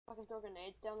fucking throw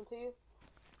grenades down into you?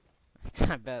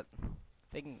 I bet.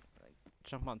 If they can like,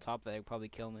 jump on top of that, they'd probably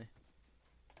kill me.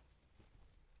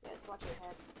 Yeah, just watch your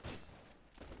head.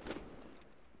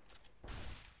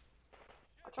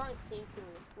 I'll try and team kill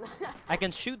you. I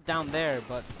can shoot down there,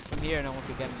 but from here no one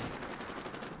can get me.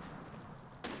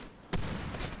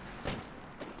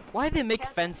 Why do they make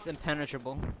fence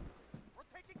impenetrable? We're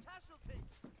taking casualties.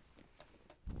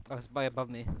 Oh, it's by above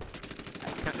me.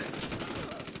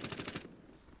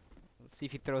 Let's see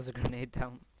if he throws a grenade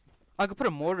down. Oh, I could put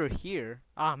a mortar here.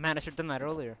 Ah, man, I should have done that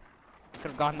earlier.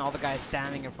 Could have gotten all the guys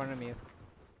standing in front of me.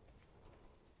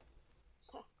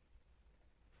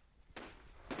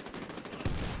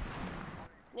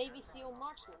 Navy SEAL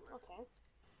marksman, okay.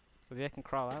 Maybe I can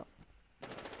crawl out.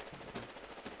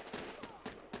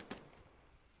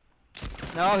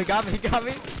 No, he got me, he got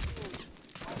me!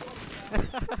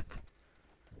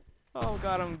 Oh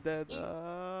god, I'm dead.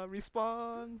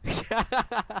 Respawn!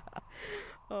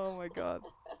 Oh my god.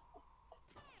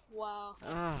 Wow.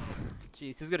 Ah,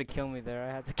 jeez, he's gonna kill me there.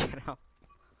 I had to get out.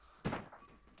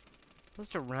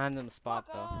 Such a random spot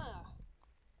though.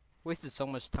 Wasted so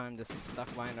much time just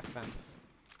stuck behind a fence.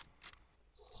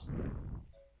 Enemy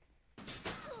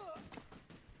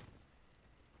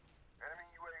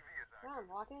UAV is Yeah, I'm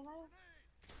walking there?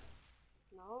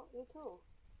 No, you too.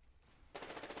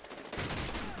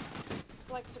 It's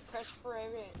like suppressed for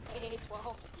every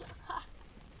AA-12.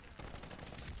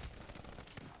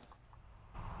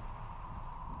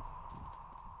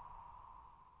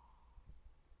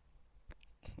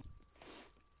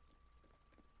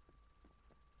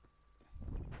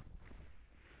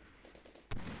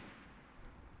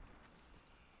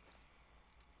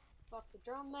 Fuck the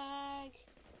drum mag.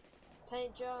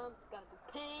 Paint jump, it's gotta be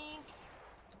pink.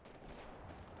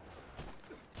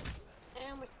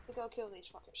 And we're just gonna go kill these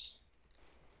fuckers.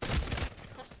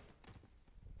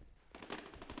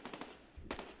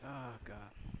 Oh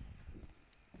god.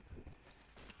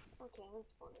 Okay, I'm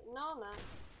spawning. No, I'm not.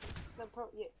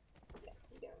 Yeah,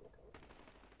 you got in the corner.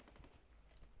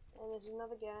 And there's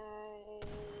another guy.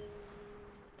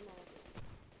 No.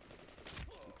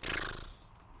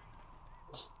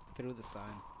 Through the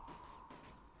sign.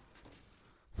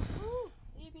 Woo!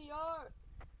 EBR!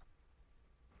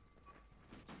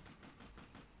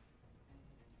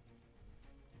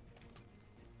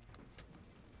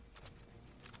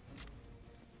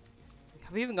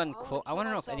 Have we even gotten close? I want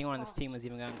to know if myself anyone on this fast. team has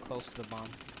even gotten close to the bomb.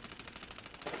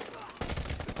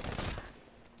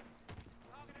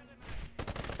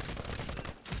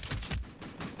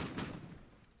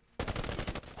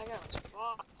 That guy was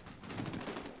fucked.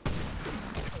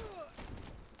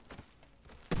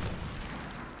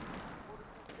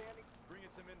 bringing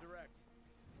some indirect.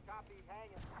 Copy,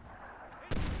 hanging.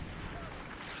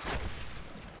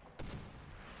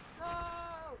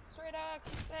 No! Straight axe!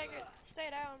 Stay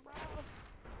down, bro!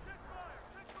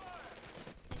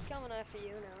 He's coming after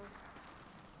you now.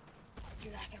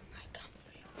 You're like, I'm not coming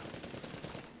for you.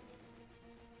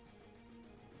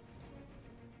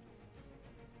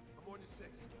 I'm on your 6.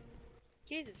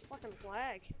 Jesus, fucking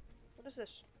flag. What is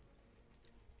this?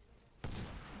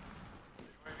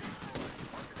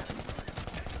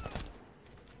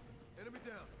 Enemy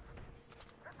down.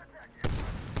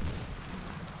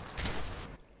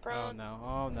 Bro. Oh no,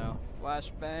 oh no.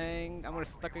 Flashbang. I'm gonna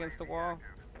stuck against the wall.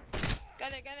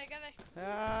 Got it.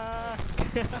 Ah!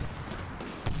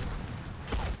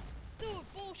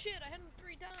 Dude, bullshit, I hit him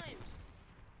 3 times.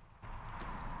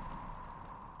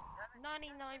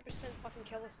 99% fucking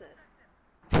kill assist.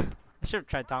 I should have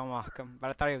tried tomahawk him, but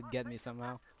I thought he would get me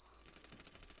somehow.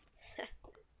 Oh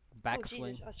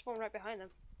Backswing. Jesus, I spawned right behind him.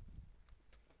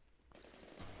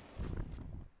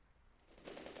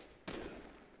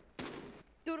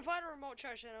 Dude, if I had a remote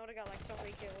charge then I would've got like so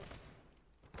many kills.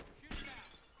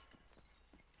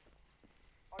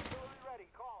 Artillery ready,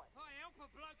 calling.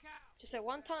 Just at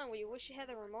one time where you wish you had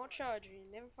a remote charge and you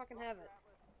never fucking have it.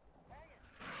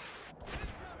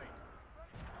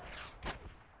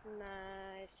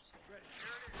 Nice.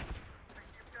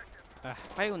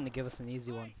 Why wouldn't they give us an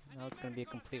easy one? Now it's gonna be a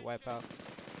complete wipeout.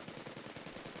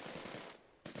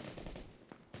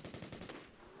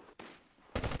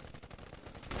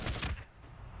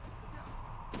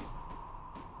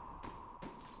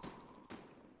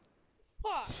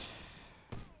 Fuck!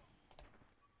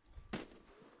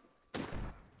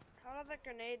 How did that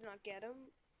grenade not get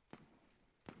him?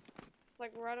 It's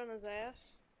like right on his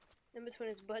ass. In between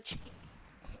his butt cheeks.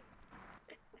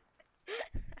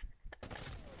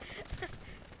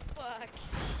 Fuck.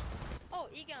 Oh,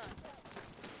 Egon!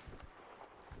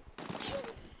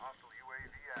 Hostile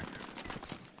UAV active.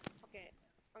 Okay,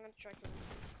 I'm gonna track him.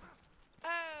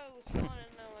 Oh, someone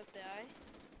didn't almost die.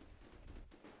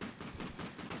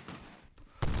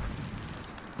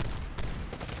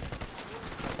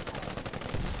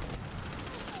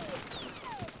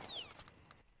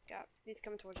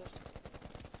 coming towards us.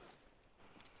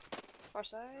 Far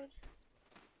side.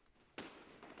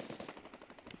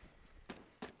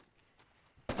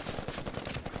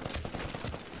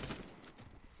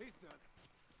 He's done.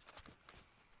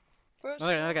 First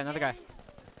Another guy.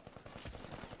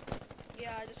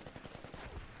 Yeah, I just.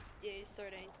 Yeah, he's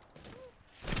 13.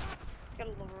 Got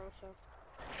a Lavarosa.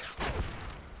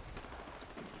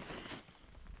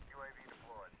 UAV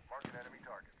deployed. Marking enemy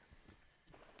targets.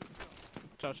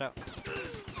 Shot.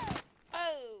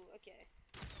 Oh, okay.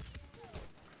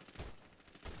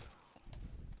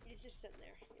 He's just sitting there.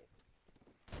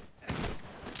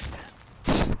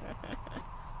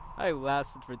 I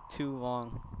lasted for too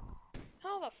long.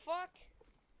 How the fuck?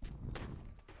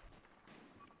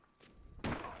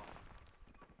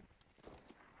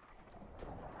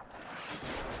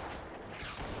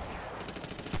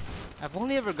 I've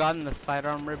only ever gotten the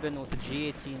sidearm ribbon with the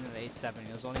G18 and the A7.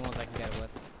 Those are the only ones I can get it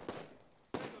with.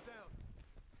 Go down.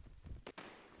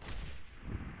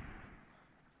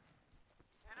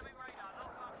 Enemy radar, not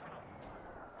functional.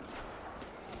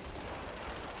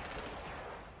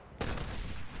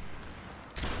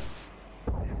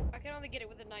 I can only get it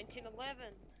with a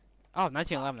 1911. Oh,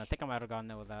 1911. I think I might have gotten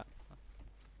there with that.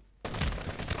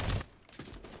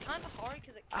 Kinda hard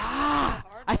because it Ah!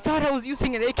 hard. I thought I was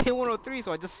using an AK-103,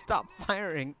 so I just stopped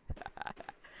firing.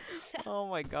 Oh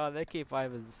my god, that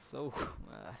AK-5 is so...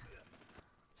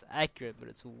 it's accurate, but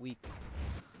it's weak.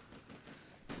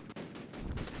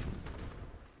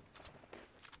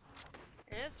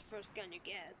 And it's the first gun you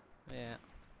get. Yeah.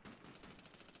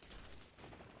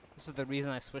 This is the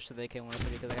reason I switched to the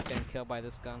AK-103, because I kept getting killed by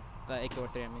this gun. The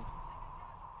AK-103, I mean.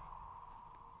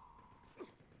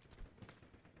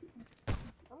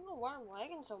 I don't know why I'm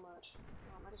lagging so much.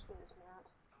 Oh, I might just be this map.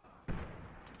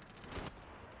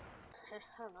 I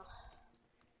don't know.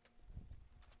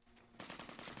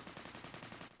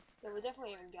 Yeah, we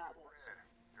definitely haven't got this.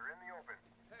 You're in the open.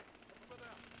 Hey, open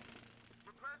up.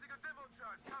 We're planting a demo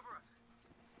charge. Cover us.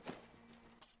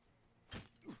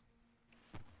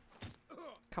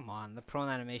 Come on, the prone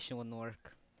animation wouldn't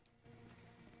work.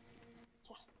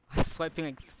 I was swiping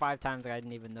like 5 times, like I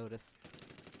didn't even notice.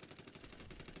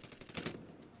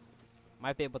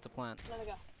 Might be able to plant. Another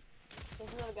guy.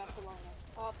 There's another guy still on there.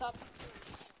 Oh, up top.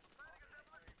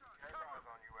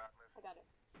 I got it.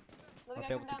 Another Might guy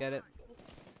be able coming to get it.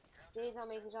 Yeah, he's on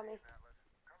me, he's on me.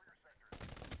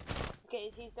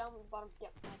 Okay, he's down the bottom.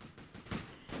 Yep, nice.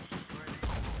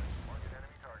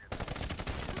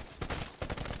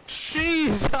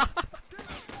 Jeez!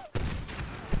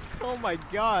 Oh my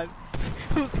god!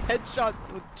 It was headshot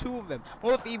with 2 of them.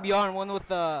 One with EBR and one with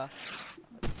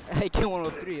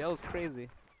AK-103. That was crazy.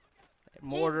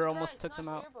 Mortar Jesus almost Christ, took them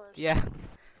nice out. airburst. Yeah.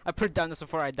 I put it down just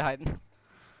before I died.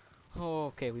 Oh,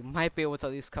 okay, we might be able to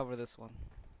at least cover this one.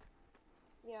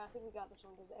 Yeah, I think we got this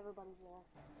one because everybody's there.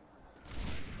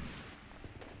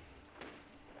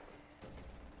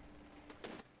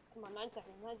 Come on, 9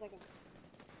 seconds, 9 seconds.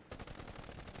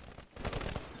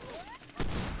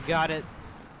 Got it.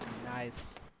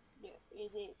 Nice. Yeah,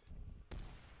 easy.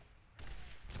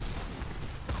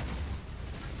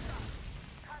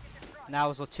 Now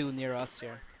it's the 2 near us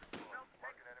here.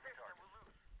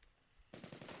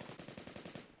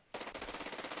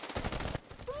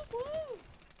 Woo-hoo!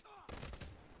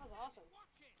 That was awesome.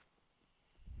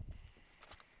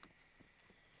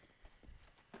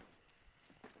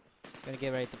 Gonna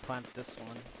get ready to plant this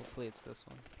one. Hopefully it's this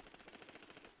one.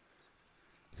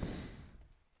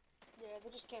 Yeah,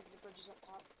 they're just camping the bridges up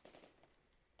top.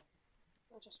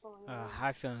 They're just spawning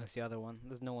High feeling it's the other one.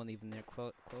 There's no one even there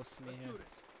close to me Let's here. do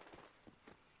this.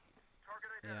 Target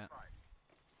Yeah. identified.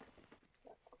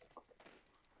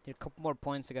 Need a couple more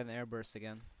points to get an airburst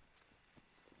again.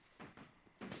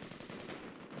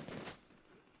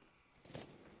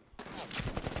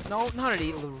 No, not an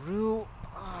 8 LaRue.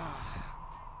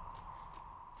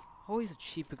 Always a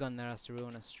cheap gun there has to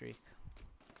ruin a streak.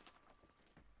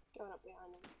 going up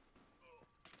behind them.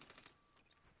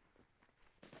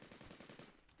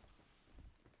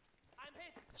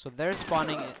 So they're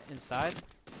spawning inside.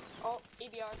 Oh,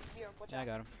 EBR, watch Yeah, I out.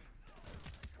 got him.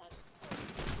 Nice.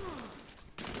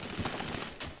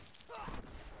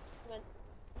 Come in.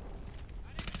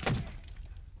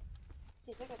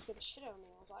 Jeez, that guy scared the shit out of me.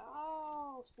 I was like,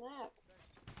 oh, snap.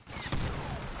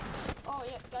 Oh,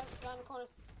 yeah, guy in the corner.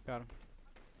 Got him.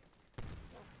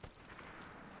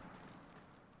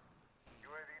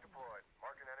 UAV deployed.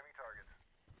 Marking enemy targets.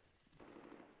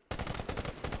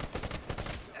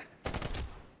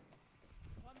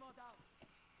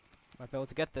 Might be able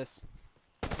to get this.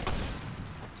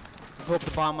 Blow up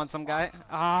the bomb on some guy.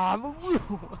 Ah,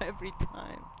 LaRue every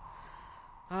time.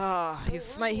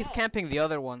 He's camping the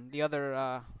other one. The other,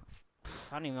 I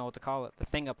don't even know what to call it. The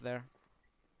thing up there.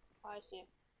 Oh, I see.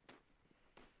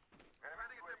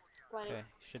 Okay,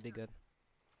 should be good.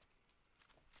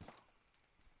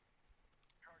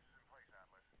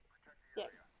 Yeah,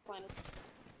 planted.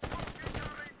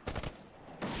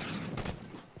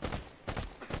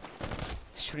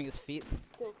 Shooting his feet.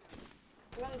 Cool.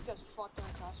 I got this guy's fucked on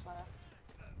a crossfire.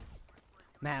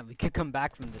 Man, we could come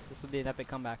back from this. This would be an epic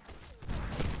comeback.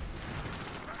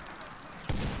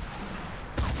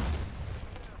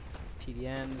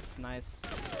 PDMs, nice.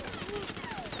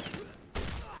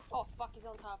 Oh fuck, he's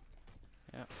on top.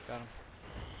 Yeah, got him.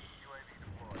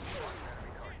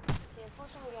 Yeah,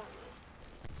 unfortunately we got me.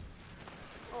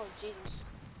 Oh Jesus.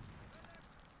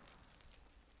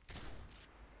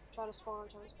 Try to spawn,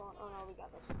 try to spawn. Oh no, we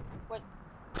got this. Wait.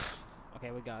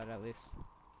 Okay, we got it at least.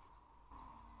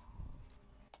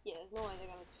 Yeah, there's no way they're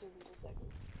gonna defuse in 2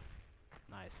 seconds.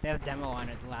 Nice. They have a demo on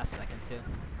it the last second too.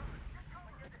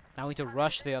 Now we need to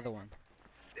rush the other one.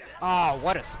 Oh,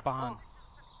 what a spawn.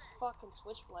 Oh, fucking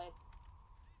switchblade.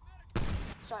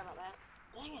 Sorry about that.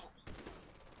 Dang it.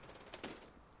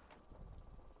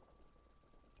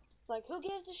 It's like, who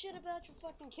gives a shit about your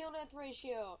fucking kill death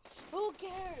ratio? Who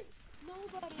cares?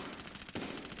 Nobody.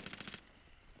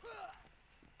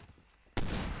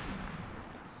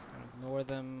 Just gonna ignore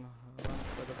them. Run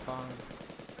for the bomb.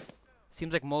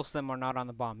 Seems like most of them are not on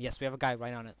the bomb. Yes, we have a guy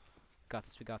right on it. Got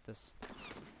this, we got this.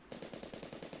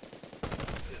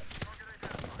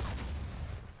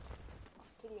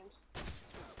 Idioms.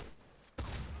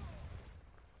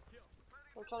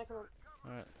 I'm trying to come in.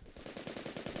 Alright.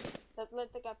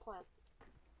 Let the guy plant.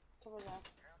 Cover his ass.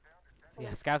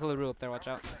 Yeah, scout the roof up there, watch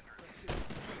out.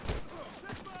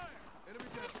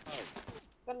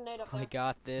 Got a nade up I there.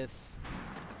 got this.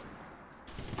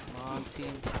 Come on,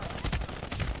 team.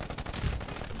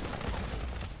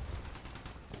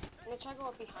 I'm gonna try to go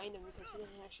up behind him because he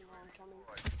doesn't actually know I'm coming.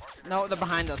 No, they're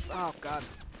behind us. Oh, God.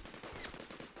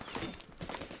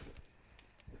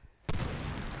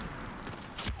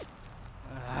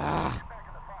 Ah.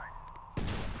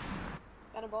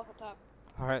 Got them both up top.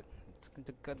 Alright,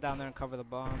 let's go down there and cover the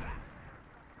bomb.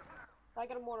 I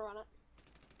got a mortar on it.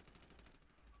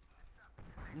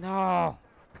 No!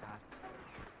 God.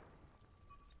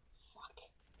 Fuck.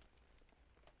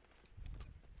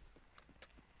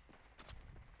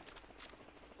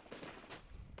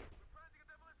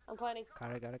 I'm planning.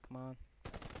 Got it, come on.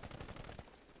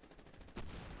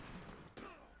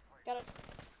 Got it.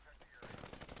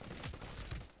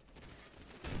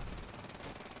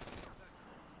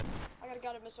 I got a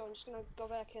guided missile. I'm just gonna go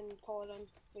back and pull it in.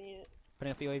 We need it.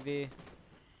 Putting up the UAV.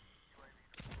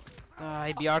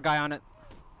 ABR guy on it.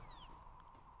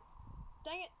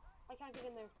 Dang it! I can't get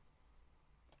in there.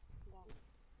 Damn.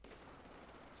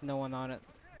 There's no one on it.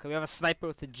 Okay, we have a sniper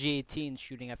with a G18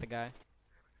 shooting at the guy.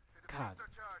 God.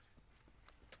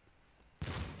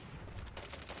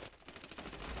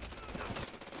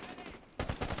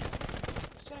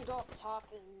 Just gonna go up top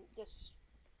and just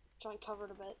try and cover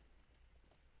it a bit.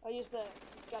 I'll use the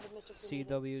guided missile. if we need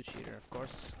it. CW cheater, of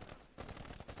course.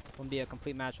 Wouldn't be a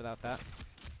complete match without that.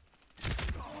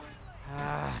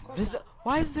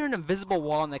 Why is there an invisible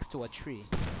wall next to a tree?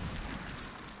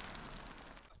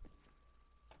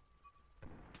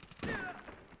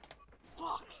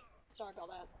 Fuck! Sorry about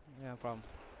that. Yeah, no problem.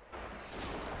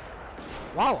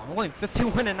 Wow, I'm going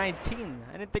 51 and 19.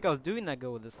 I didn't think I was doing that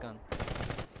good with this gun.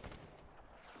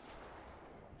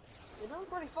 You're doing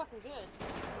pretty fucking good.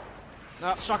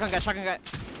 No, shotgun guy, shotgun guy.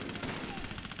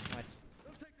 Nice.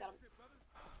 Got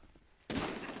him.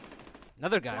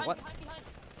 Another guy, Behind, what? behind.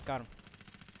 Got him.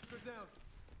 Sit down.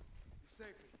 You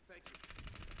saved me. Thank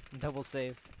you. Double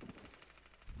save.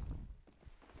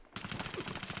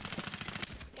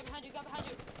 Get behind you, got behind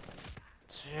you.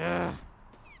 Yeah.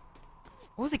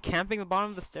 What was he camping the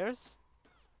bottom of the stairs?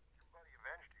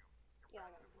 Yeah, I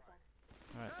got him. He's done.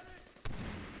 Alright.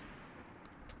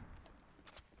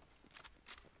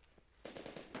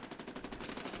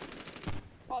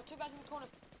 Oh, 2 guys in the corner.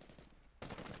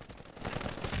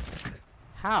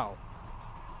 How?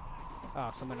 Oh,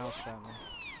 someone else shot me.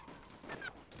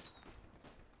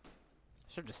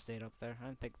 Should've just stayed up there. I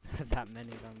didn't think there were that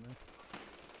many down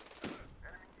there.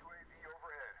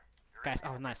 Guys,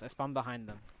 oh nice, I spawned behind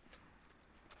them.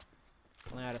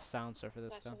 Only had a silencer for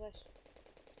this Nice, gun. nice.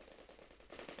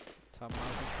 Top of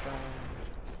this guy.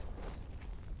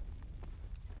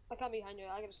 I can't be behind you.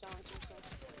 I got a silencer,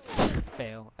 so.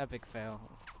 Fail. Epic fail.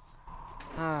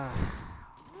 Ah.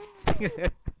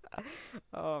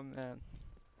 Oh man.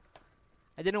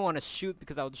 I didn't want to shoot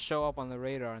because I would show up on the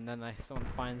radar and then someone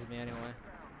finds me anyway.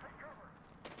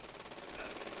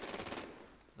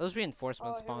 Those reinforcement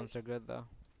Oh, here we spawns are good though.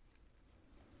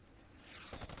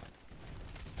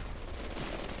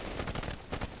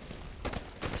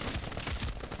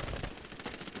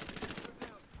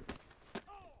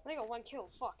 I got 1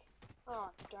 kill. Fuck. Oh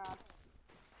god.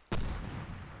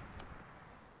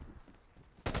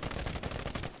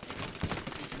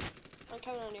 I'm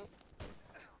coming on you.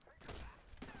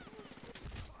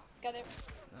 Got there.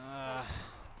 Uh,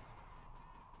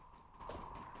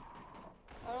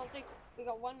 I don't think we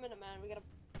got 1 minute, man. We gotta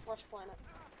rush planet.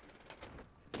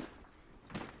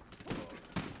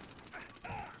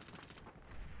 let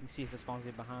me see if it spawns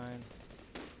you behind.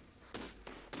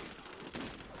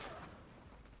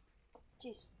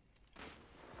 Jeez.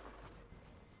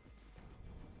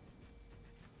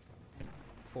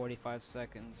 45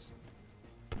 seconds.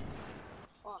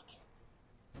 Fuck.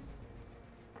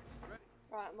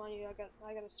 Right, mind you,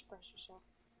 I gotta suppress yourself.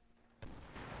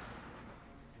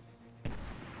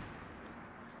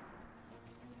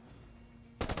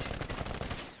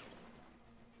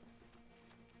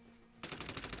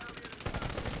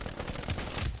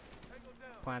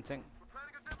 Planting.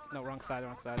 No, wrong side,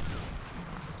 wrong side.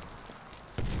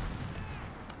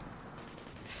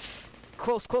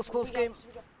 Close game.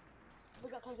 We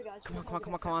got tons of guys. Come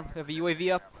on. We have a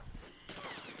UAV up.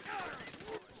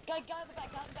 Guy at the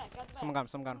back, guy at the back. Someone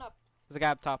got him. Coming up. There's a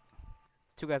guy up top.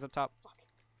 There's 2 guys up top. Fuck.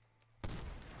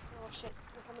 Oh shit.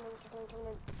 We're coming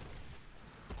in.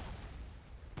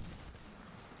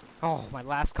 Oh, my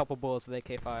last couple bullets with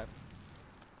AK-5.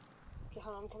 Okay,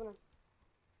 hold on, I'm coming in.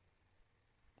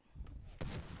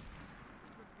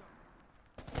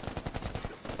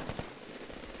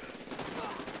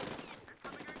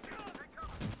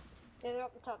 Yeah, they're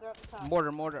up the top.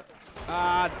 Mortar.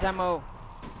 Ah, demo.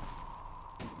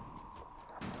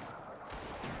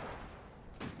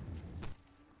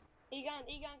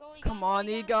 Egon, go, Egon. Come on,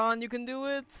 Egon, you can do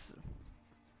it.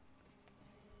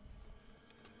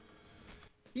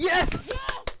 Yes!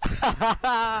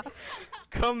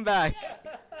 Come back.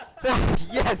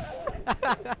 Yes!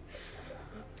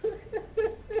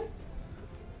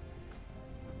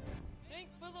 Drink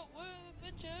for the win,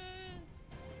 bitches!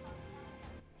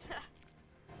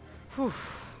 Whew.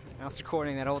 I was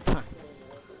recording that whole time.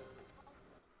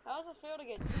 How does it feel to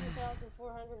get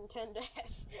 2,410 deaths?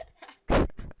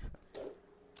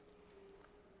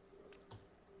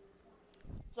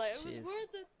 It's like, it was Jeez.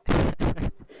 worth it.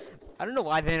 I don't know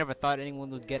why they never thought anyone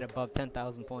would get above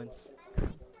 10,000 points.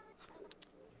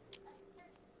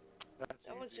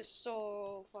 That was just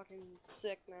so fucking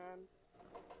sick, man.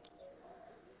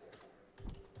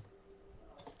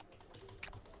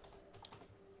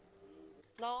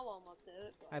 No, I almost did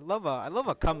it. I love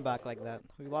a comeback like that.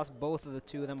 We lost both of the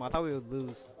 2 of them. I thought we would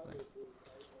lose.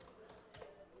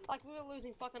 Like, we were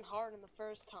losing fucking hard in the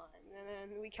first time,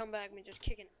 and then we come back and we just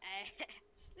kicking ass.